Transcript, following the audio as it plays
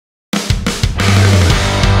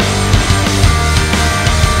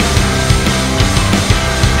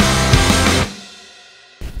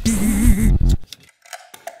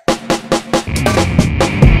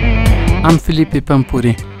I'm Filipe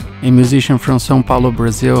Pampuri, a musician from São Paulo,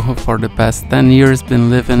 Brazil, who for the past 10 years been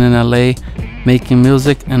living in LA, making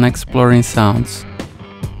music and exploring sounds.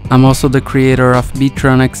 I'm also the creator of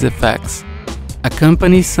Beetronics FX, a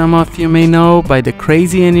company some of you may know by the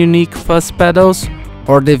crazy and unique fuzz pedals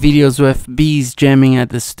or the videos with bees jamming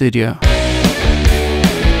at the studio.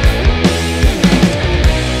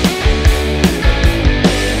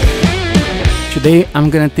 Today I'm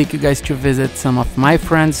gonna take you guys to visit some of my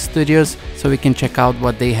friends' studios so we can check out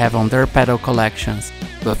what they have on their pedal collections.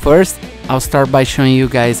 But first, I'll start by showing you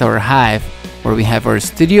guys our hive, where we have our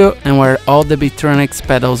studio and where all the Beetronics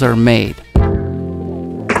pedals are made.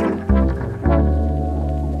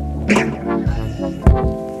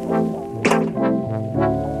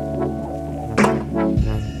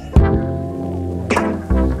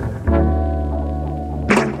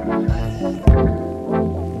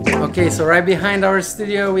 Okay, so right behind our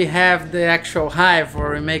studio we have the actual hive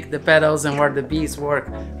where we make the pedals and where the bees work.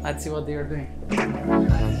 Let's see what they are doing.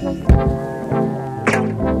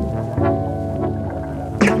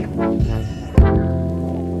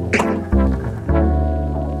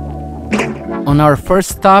 On our first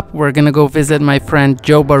stop, we're gonna go visit my friend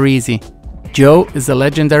Joe Barisi. Joe is a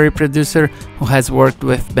legendary producer who has worked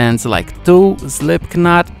with bands like Tool,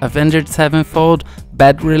 Slipknot, Avenged Sevenfold,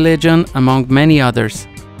 Bad Religion, among many others.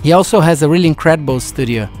 He also has a really incredible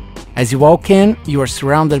studio. As you walk in, you are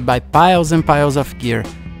surrounded by piles and piles of gear.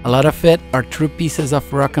 A lot of it are true pieces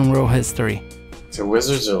of rock and roll history. So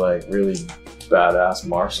Wizards are like really badass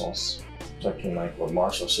Marshalls. Looking like what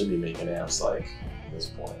Marshall should be making amps like at this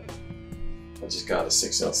point. I just got a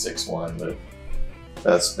 6L6 one, but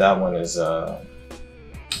that one is not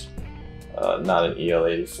an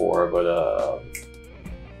EL84, but a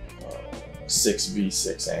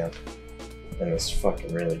 6V6 amp. And it's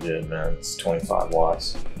fucking really good, man. It's 25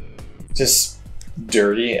 watts. Just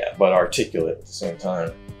dirty, but articulate at the same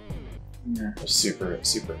time. Yeah. They're super,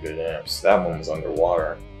 super good amps. That one was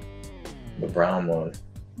underwater. The brown one.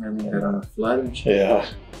 On flood? Yeah.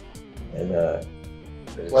 And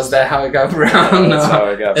was that how it got brown? That's how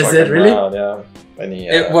it got Is it really? brown, yeah. And he,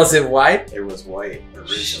 was it white? It was white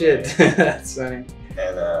originally. Shit, that's funny.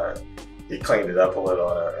 And he cleaned it up a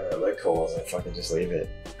little and it looked cool, and fucking just leave it.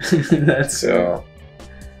 That's so.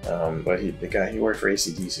 But the guy, he worked for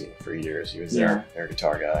AC/DC for years. He was their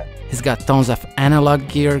guitar guy. He's got tons of analog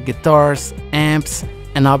gear, guitars, amps,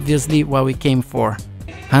 and obviously what we came for.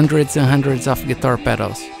 Hundreds and hundreds of guitar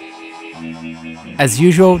pedals. As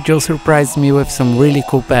usual, Joe surprised me with some really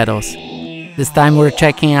cool pedals. This time we're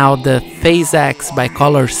checking out the Phase X by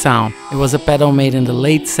Color Sound. It was a pedal made in the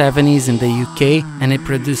late 70s in the UK, and it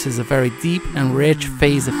produces a very deep and rich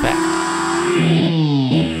phase effect.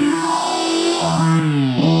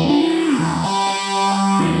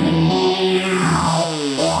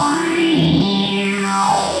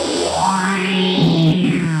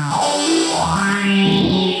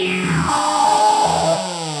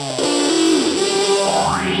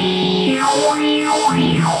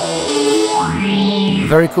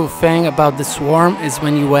 The very cool thing about the swarm is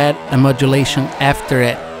when you add a modulation after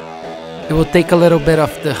it. It will take a little bit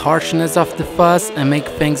of the harshness of the fuzz and make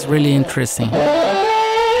things really interesting.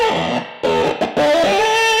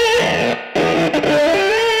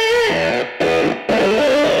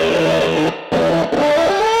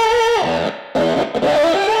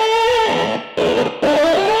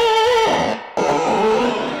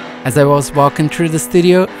 As I was walking through the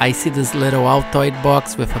studio, I see this little Altoid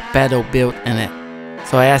box with a pedal built in it.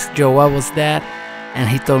 So I asked Joe what was that, and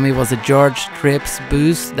he told me it was a George Strips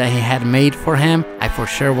boost that he had made for him. I for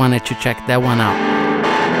sure wanted to check that one out.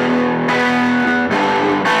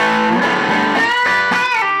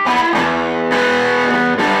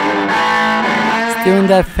 Still in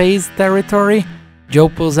that phase territory, Joe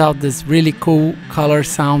pulls out this really cool Color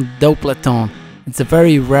Sound Doplatone. It's a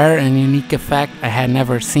very rare and unique effect I had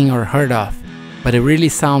never seen or heard of, but it really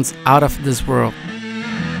sounds out of this world.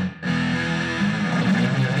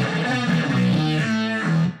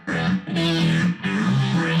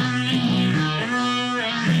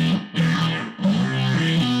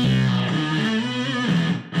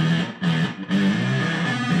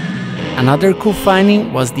 Another cool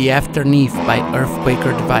finding was the Afterneath by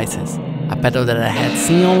Earthquaker Devices, a pedal that I had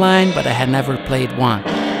seen online but I had never played one.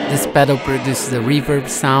 This pedal produces a reverb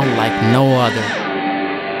sound like no other.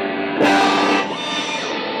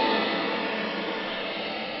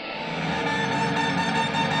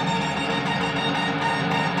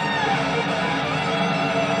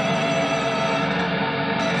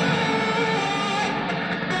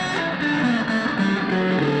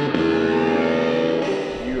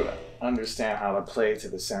 understand how to play to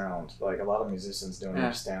the sound. Like a lot of musicians don't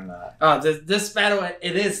understand that. Oh, this pedal,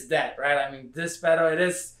 it is that, right? I mean, this pedal, it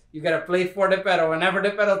is, you gotta play for the pedal. Whenever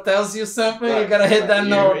the pedal tells you something, you gotta hit that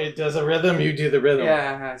note. It does a rhythm, you do the rhythm.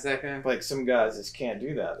 Yeah, exactly. Like some guys just can't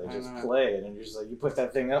do that. They just play it, and you're just like, you put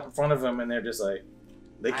that thing up in front of them, and they're just like,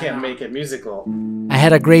 they can't make it musical. I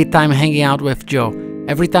had a great time hanging out with Joe.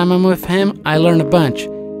 Every time I'm with him, I learn a bunch.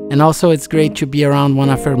 And also it's great to be around one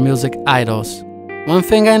of her music idols. One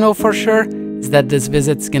thing I know for sure is that this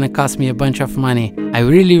visit's gonna cost me a bunch of money. I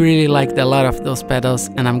really liked a lot of those pedals,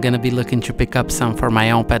 and I'm gonna be looking to pick up some for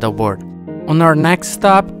my own pedal board. On our next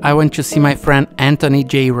stop, I went to see my friend Anthony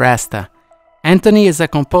J. Rasta. Anthony is a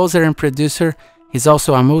composer and producer. He's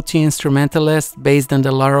also a multi-instrumentalist based in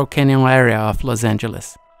the Laurel Canyon area of Los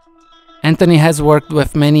Angeles. Anthony has worked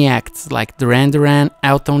with many acts like Duran Duran,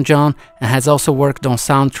 Elton John, and has also worked on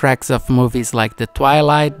soundtracks of movies like The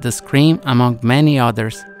Twilight, The Scream, among many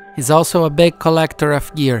others. He's also a big collector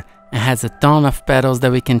of gear and has a ton of pedals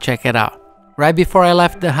that we can check it out. Right before I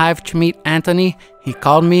left the Hive to meet Anthony, he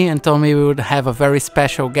called me and told me we would have a very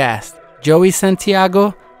special guest. Joey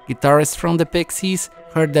Santiago, guitarist from the Pixies,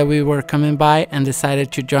 heard that we were coming by and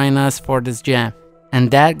decided to join us for this jam.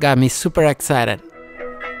 And that got me super excited.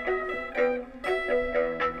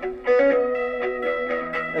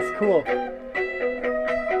 That's cool.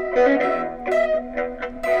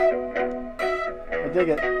 I dig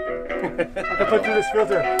it. I have to put through this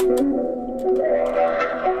filter.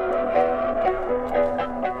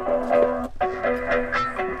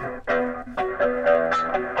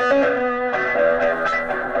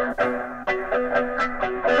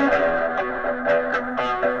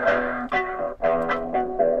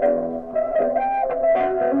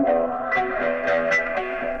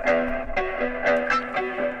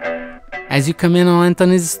 As you come in on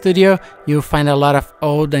Anthony's studio, you'll find a lot of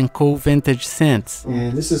old and cool vintage synths.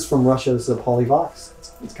 And this is from Russia. This is a Polyvox.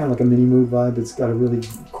 It's kind of like a mini move vibe. It's got a really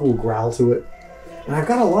cool growl to it. And I've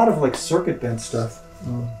got a lot of like circuit bent stuff. I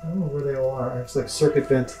don't know where they all are. It's like circuit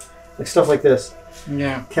bent, like stuff like this.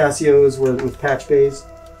 Yeah. Casios with patch bays.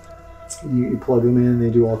 You plug them in. They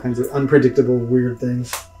do all kinds of unpredictable, weird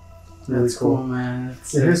things. Really That's cool, man.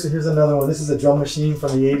 Yeah, here's another one. This is a drum machine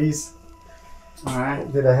from the 80s.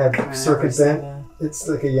 Alright. That I had circuit bent. It's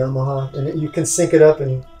like a Yamaha, and you can sync it up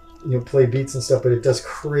and play beats and stuff, but it does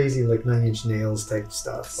crazy like 9 Inch Nails type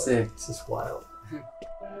stuff. Sick. It's just wild.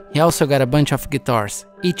 He also got a bunch of guitars.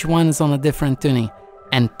 Each one is on a different tuning,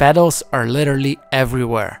 and pedals are literally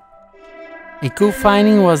everywhere. A cool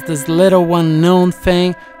finding was this little one-known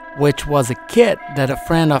thing, which was a kit that a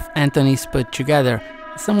friend of Anthony's put together.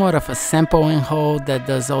 Somewhat of a sample and hold that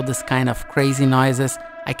does all this kind of crazy noises.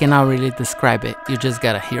 I cannot really describe it, you just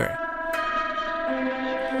gotta hear it.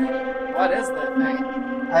 What is that thing?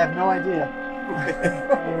 I have no idea.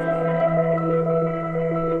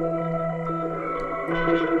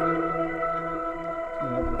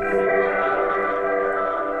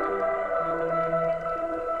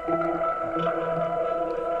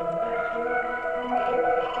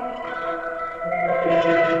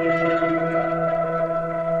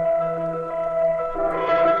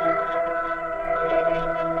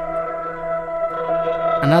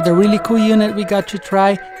 Another really cool unit we got to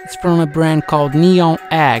try is from a brand called Neon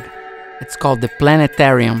Egg. It's called the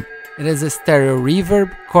Planetarium. It is a stereo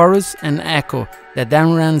reverb, chorus, and echo that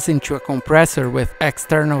then runs into a compressor with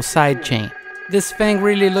external sidechain. This thing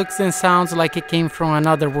really looks and sounds like it came from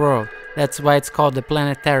another world. That's why it's called the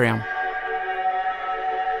Planetarium.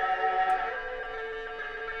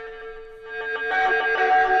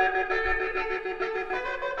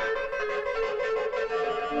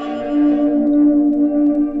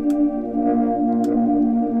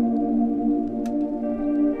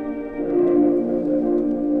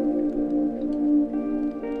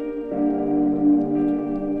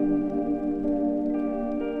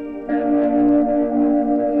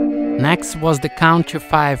 Next was the Count to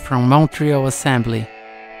 5 from Montreal Assembly.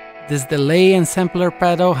 This delay and sampler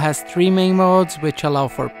pedal has 3 main modes which allow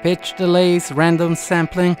for pitch delays, random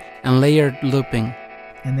sampling, and layered looping.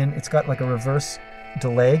 And then it's got like a reverse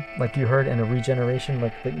delay, like you heard, and a regeneration,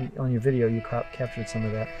 like on your video you captured some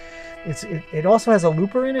of that. It also has a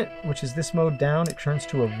looper in it, which is this mode down. It turns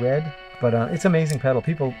to a red, but it's an amazing pedal.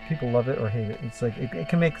 People love it or hate it. It's like it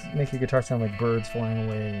can make your guitar sound like birds flying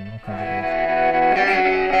away and all kinds of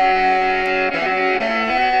things.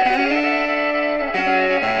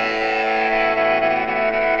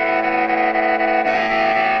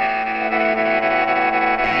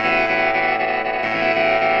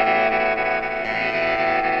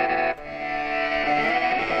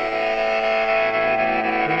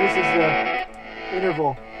 This is the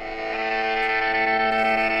interval.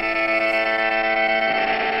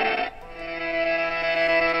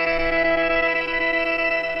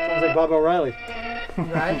 like Bob O'Reilly.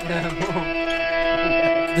 Right?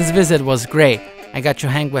 This visit was great. I got to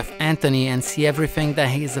hang with Anthony and see everything that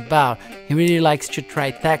he's about. He really likes to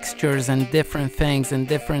try textures and different things and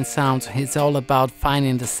different sounds. He's all about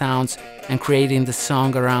finding the sounds and creating the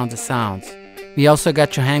song around the sounds. We also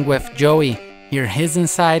got to hang with Joey, hear his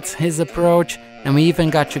insights, his approach, and we even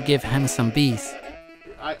got to give him some beats.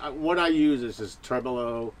 What I use is just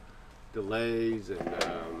tremolo, delays,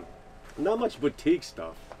 and not much boutique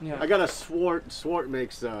stuff. Yeah. I got a Swart. Swart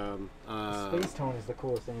makes Space Tone is the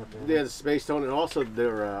coolest thing up there. yeah, the Space Tone, and also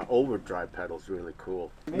their overdrive pedal's really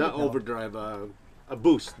cool. Not overdrive, a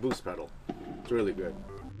boost pedal. It's really good.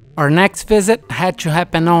 Our next visit had to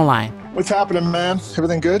happen online. What's happening, man?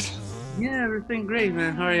 Everything good? Yeah, everything great,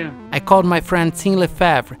 man. How are you? I called my friend Tim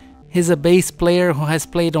Lefebvre. He's a bass player who has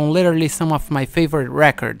played on literally some of my favorite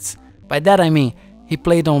records. By that I mean, he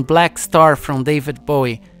played on Black Star from David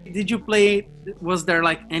Bowie. Did you play, was there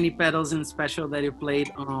like any pedals in special that you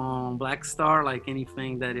played on Black Star? Like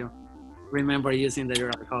anything that you remember using that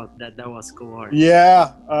you're like, oh, that was cool? Or...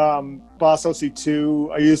 Yeah, Boss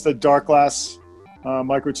OC2. I used the Dark Glass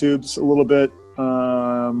microtubes a little bit.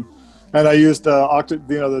 And I used the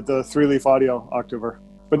the 3-leaf audio octaver.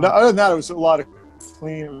 But other than that, it was a lot of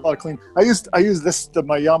clean. I used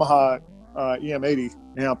my Yamaha EM80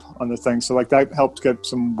 amp on the thing, so like that helped get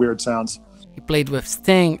some weird sounds. He played with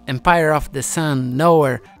Sting, Empire of the Sun,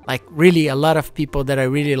 Nowhere, like really a lot of people that I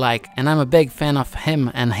really like, and I'm a big fan of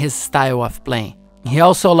him and his style of playing. He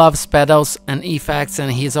also loves pedals and effects,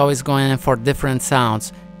 and he's always going in for different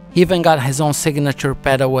sounds. He even got his own signature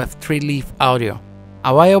pedal with 3-leaf audio.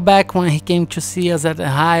 A while back when he came to see us at the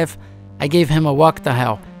Hive, I gave him a Walk to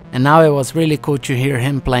Hell, and now it was really cool to hear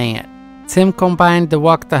him playing it. Tim combined the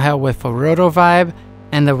Walk to Hell with a Roto Vibe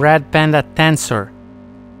and the Red Panda Tensor.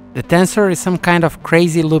 The Tensor is some kind of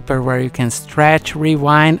crazy looper where you can stretch,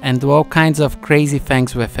 rewind, and do all kinds of crazy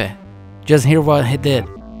things with it. Just hear what he did.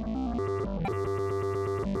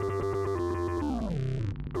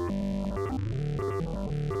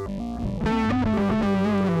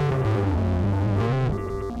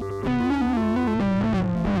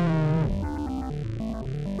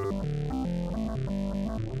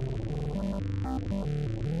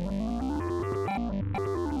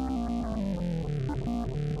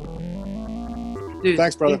 Dude,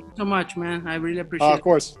 thanks, brother. Thank you so much, man. I really appreciate it. Of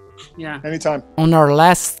course. Yeah. Anytime. On our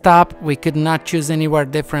last stop, we could not choose anywhere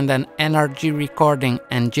different than NRG Recording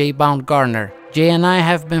and J. Baumgartner. Jay and I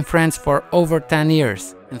have been friends for over 10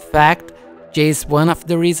 years. In fact, Jay is one of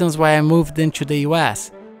the reasons why I moved into the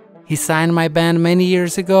US. He signed my band many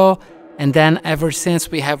years ago, and then ever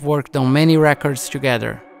since we have worked on many records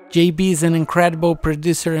together. JB is an incredible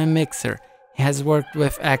producer and mixer. He has worked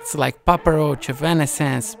with acts like Papa Roach,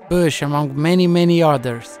 Evanescence, Bush, among many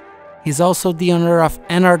others. He's also the owner of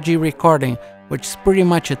NRG Recording, which is pretty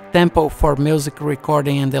much a temple for music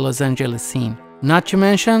recording in the Los Angeles scene. Not to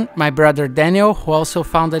mention, my brother Daniel, who also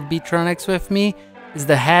founded Beetronics with me, is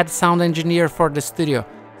the head sound engineer for the studio.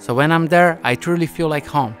 So when I'm there, I truly feel like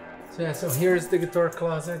home. So here's the guitar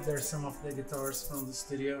closet. There's some of the guitars from the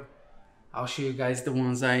studio. I'll show you guys the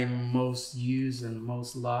ones I most use and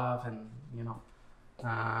most love, and you know.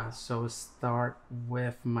 So start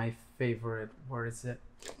with my favorite. Where is it?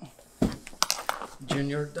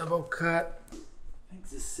 Junior double cut. I think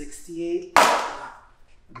it's a 68.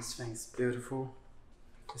 This thing's beautiful.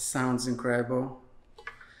 It sounds incredible.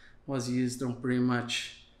 Was used on pretty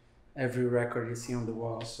much every record you see on the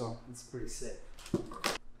wall, so it's pretty sick.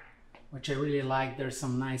 Which I really like. There's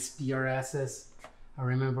some nice PRSs. I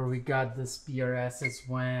remember we got this PRSs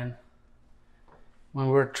when we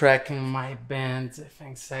were tracking my band's, I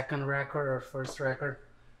think, second record or first record.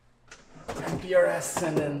 And PRS,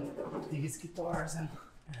 and then these guitars, and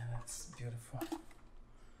that's beautiful.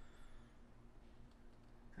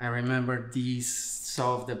 I remember these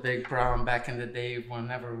solved a big problem back in the day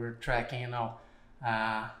whenever we were tracking, you know,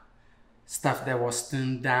 stuff that was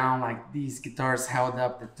tuned down. Like these guitars held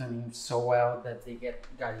up the tuning so well that they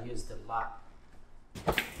got used a lot.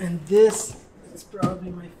 And this is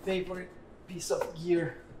probably my favorite piece of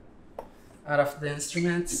gear out of the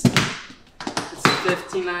instruments. It's a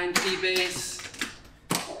 59 P-Bass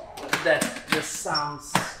that just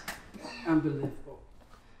sounds unbelievable.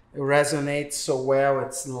 It resonates so well,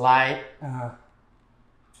 it's light,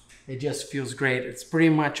 it just feels great. It's pretty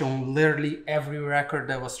much on literally every record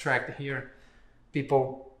that was tracked here.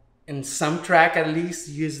 People, in some track at least,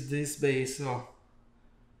 use this bass, so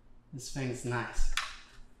this thing's nice.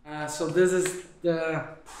 So this is the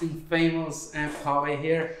famous amp hallway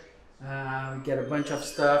here. We get a bunch of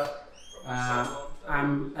stuff.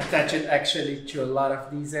 I'm attached actually to a lot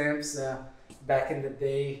of these amps. Back in the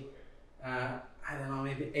day, I don't know,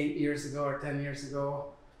 maybe 8 years ago or 10 years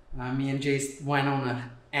ago, me and Jay went on an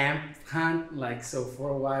amp hunt. Like, so for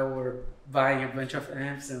a while we were buying a bunch of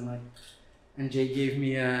amps, and Jay gave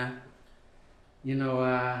me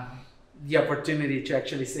the opportunity to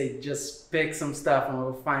actually say, just pick some stuff and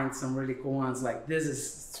we'll find some really cool ones. Like this is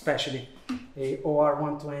especially a OR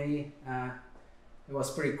 120. It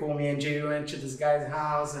was pretty cool. Me and Jay went to this guy's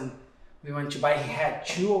house and we went to buy, he had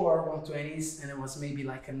 2 OR 120s and it was maybe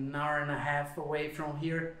like an hour and a half away from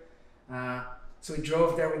here. So we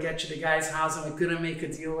drove there, we get to the guy's house and we couldn't make a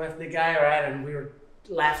deal with the guy, right? And we were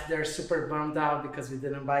left there super bummed out because we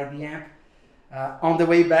didn't buy the amp. On the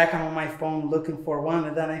way back, I'm on my phone looking for one,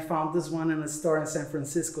 and then I found this one in a store in San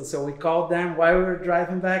Francisco. So we called them while we were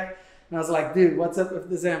driving back, and I was like, dude, what's up with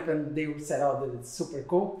this amp? And they said, oh, dude, it's super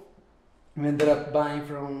cool. We ended up buying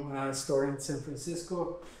from a store in San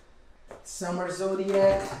Francisco. Summer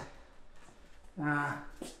Zodiac. That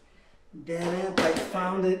amp, I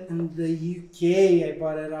found it in the UK. I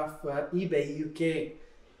bought it off eBay UK.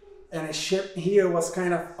 And it shipped here, was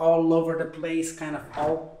kind of all over the place, kind of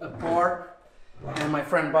all apart. And my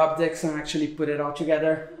friend Bob Dixon actually put it all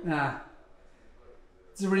together.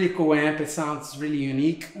 It's a really cool amp. It sounds really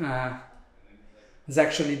unique. It's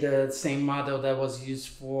actually the same model that was used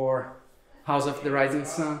for House of the Rising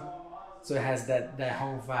Sun. So it has that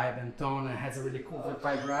whole vibe and tone. It has a really cool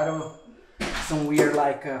vibrato. Some weird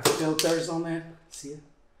like filters on it. See it?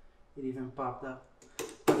 It even popped up.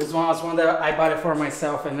 But this one was one that I bought it for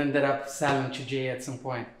myself and ended up selling to Jay at some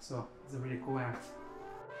point. So it's a really cool amp.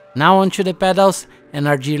 Now onto the pedals.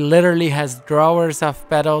 NRG literally has drawers of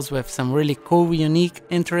pedals with some really cool, unique,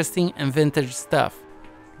 interesting and vintage stuff.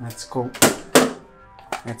 That's cool.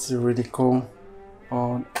 That's a really cool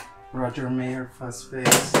old Roger Mayer fuzz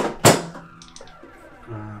face.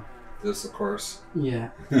 This, of course. Yeah.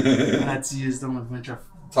 That's used on a bunch of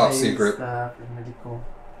top secret stuff. And really cool.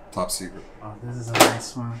 Top secret. Oh, this is a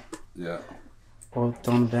nice one. Yeah. Old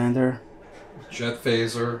tone bender. Jet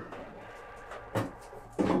phaser.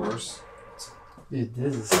 Doors. Dude,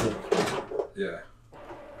 this is sick. Yeah.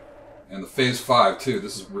 And the phase 5 too.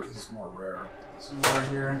 This is more rare. More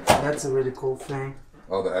here. That's a really cool thing.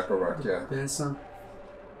 Oh, the Echo Rack, yeah. Benson.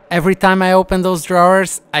 Every time I open those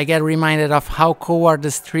drawers, I get reminded of how cool are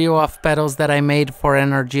this trio of pedals that I made for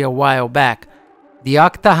NRG a while back. The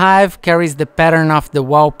Octahive carries the pattern of the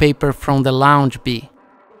wallpaper from the Lounge B.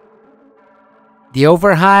 The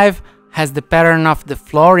Overhive has the pattern of the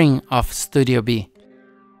flooring of Studio B.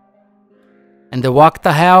 And the Walk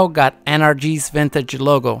to Hell got NRG's vintage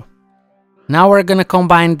logo. Now we're gonna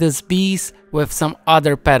combine these Bs with some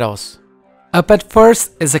other pedals. Up at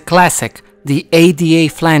first is a classic, the ADA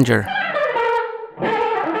flanger.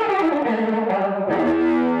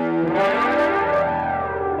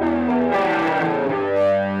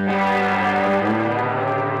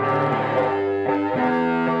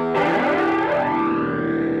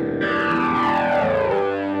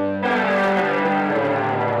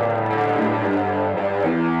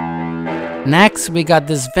 Next, we got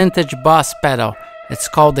this vintage Boss pedal. It's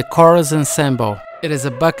called the Chorus Ensemble. It is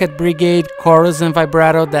a Bucket Brigade chorus and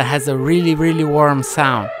vibrato that has a really, really warm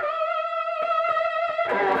sound.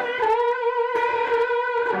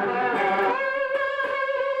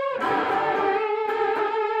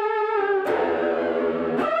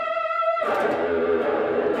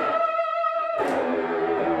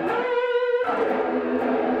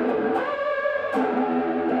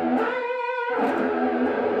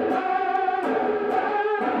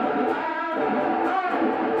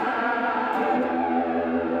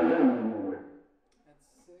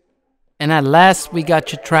 And at last we got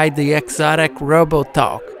to try the exotic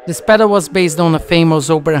Robo-Talk. This pedal was based on a famous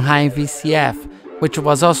Oberheim VCF, which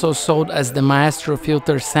was also sold as the Maestro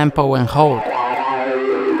Filter Sample and Hold.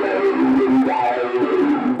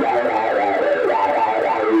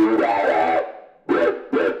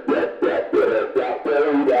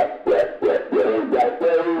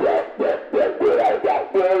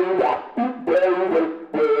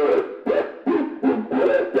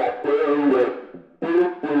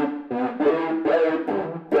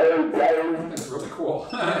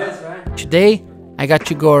 Today, I got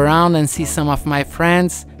to go around and see some of my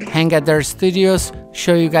friends, hang at their studios,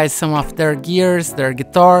 show you guys some of their gears, their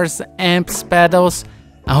guitars, amps, pedals.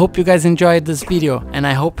 I hope you guys enjoyed this video, and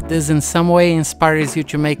I hope this in some way inspires you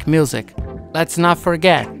to make music. Let's not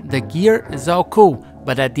forget, the gear is all cool,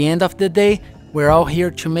 but at the end of the day, we're all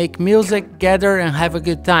here to make music, gather and have a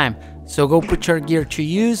good time. So go put your gear to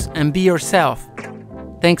use and be yourself.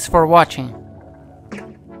 Thanks for watching.